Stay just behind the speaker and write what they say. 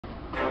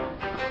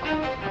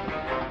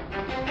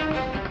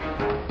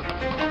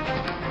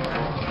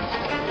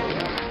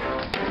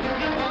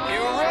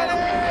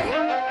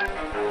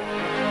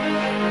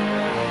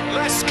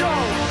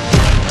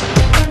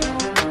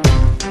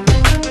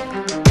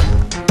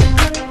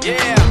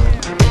Yeah.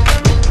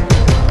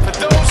 For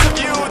those of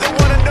you that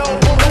wanna know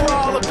what we're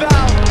all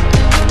about,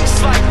 it's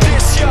like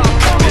this, y'all.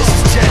 This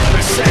is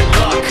 10%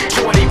 luck,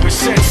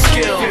 20%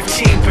 skill,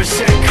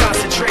 15%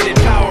 concentrated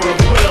power of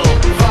will,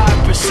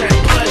 5%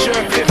 pleasure,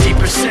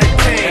 50%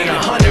 pain, and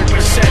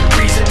 100%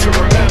 reason to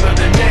remember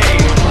the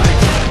name.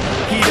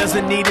 He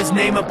doesn't need his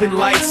name up in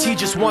lights, he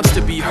just wants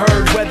to be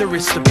heard, whether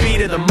it's the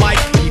beat of the mic.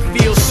 He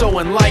feels so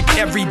unlike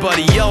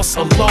everybody else,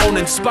 alone,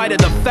 in spite of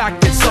the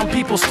fact that some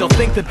people still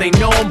think that they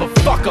know him. But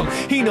fuck him,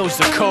 he knows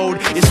the code.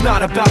 It's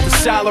not about the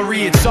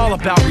salary, it's all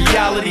about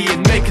reality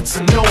and making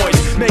some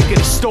noise, making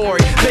a story,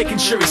 making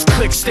sure his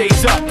click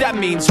stays up. That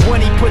means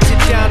when he puts it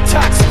down,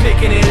 Tox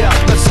picking it up.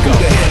 Let's go.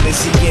 Who the hell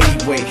is he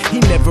anyway? He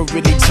never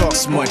really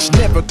talks much,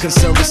 never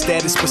concerned with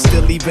status, but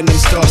still even him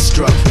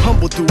starstruck.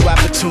 Humble through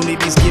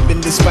opportunities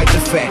given despite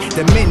the fact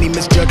that many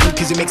misjudge him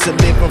cause he makes a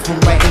living from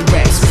writing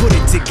raps. Put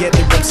it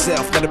together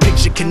himself, now the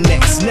picture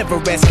connects.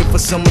 Never asking for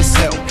someone's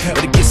help or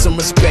to get some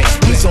respect.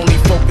 He's only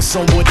focused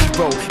on what he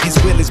wrote. His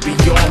will is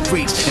beyond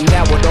reach, and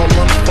now it all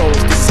unfolds.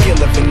 The skill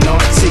of an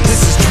artist.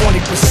 This is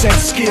 20%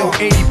 skill,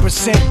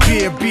 80%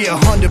 fear. Be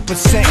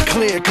 100%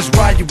 clear, cause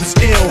Ryu was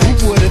ill.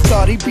 Who would've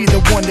thought he'd be the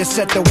one that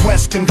set the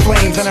West in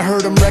flames? And I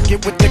heard him wreck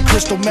it with the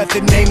crystal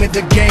method, name of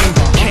the game.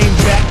 Came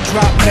back,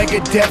 dropped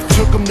Megadeth,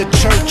 took him to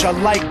church. I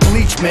like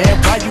Bleach, man.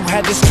 Ryu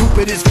had the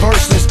stupidest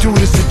verse, this dude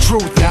is the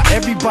truth. Now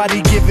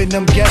everybody giving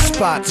them guest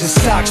spots and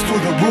stocks through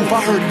the roof.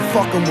 I heard he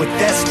fucking with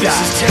that stock.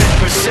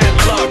 This is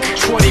 10% luck,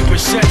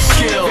 20%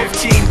 skill,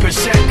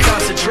 15%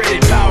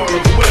 concentrated power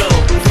of will,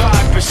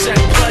 5%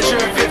 pleasure,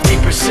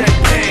 50%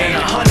 pain,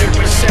 and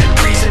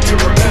 100% reason to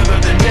remember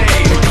the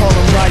name. They call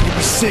him Ryu,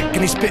 he's sick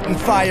and he's spitting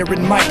fire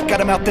and Mike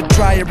got him out the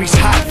dryer, he's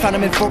hot. Found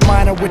him in Fort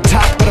Minor with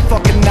top, but a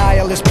fucking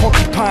nihilist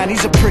porcupine.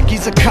 He's a prick,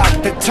 he's a cock.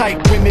 The type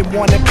women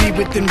wanna be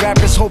within,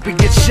 rappers hope he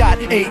gets shot.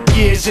 8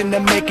 years in the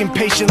making,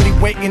 patiently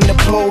waiting to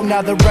blow.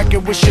 Now the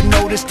record with your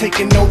notice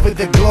taking over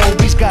the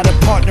globe. He's got a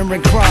partner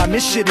in crime,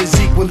 this shit is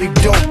equally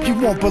dope. You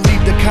won't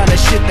believe the kind of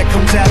shit that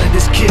comes out of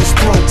this kid's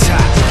throat.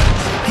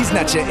 He's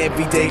not your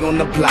everyday on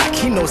the block.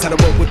 He knows how to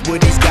work with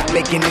what he's got,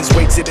 making his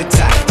way to the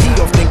top. He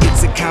often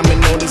gets a comment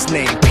on his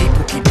name.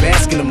 People keep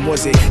asking him,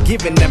 was it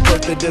given that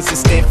birth or does it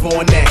stand for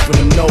an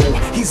acronym? No,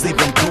 he's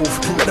living proof.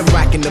 Let him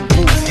rock in the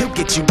booth. He'll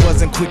get you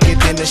buzzing quicker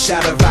than a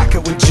shot of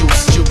vodka with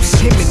juice.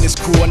 Him and his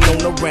crew are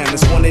known around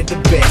as one of the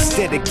best,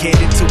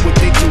 dedicated to what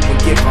they do and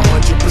give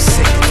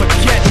 100%.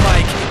 Forget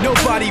Mike,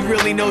 nobody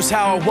really knows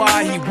how or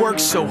why he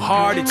works so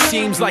hard. It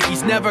seems like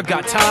he's never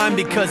got time,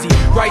 because he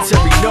writes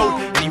every note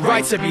and he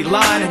writes every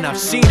line. And I've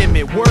seen him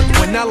at work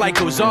when that light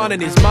goes on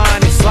in his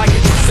mind. It's like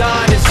a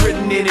design is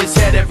written in his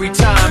head every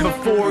time,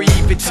 before he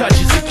even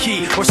touches a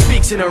key or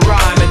speaks in a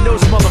rhyme. And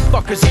those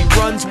motherfuckers he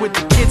runs with,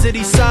 the kids that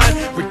he signed,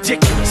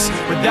 ridiculous,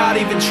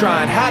 without even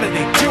trying. How do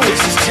they do it?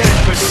 This is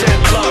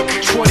 10% luck,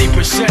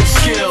 20%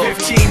 skill,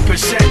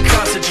 15%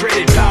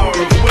 concentrated power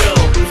of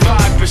will,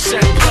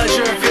 5%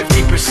 pleasure,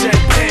 50%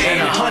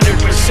 pain, and 100%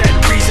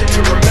 reason to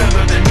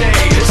remember the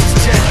name. This is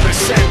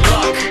 10% luck.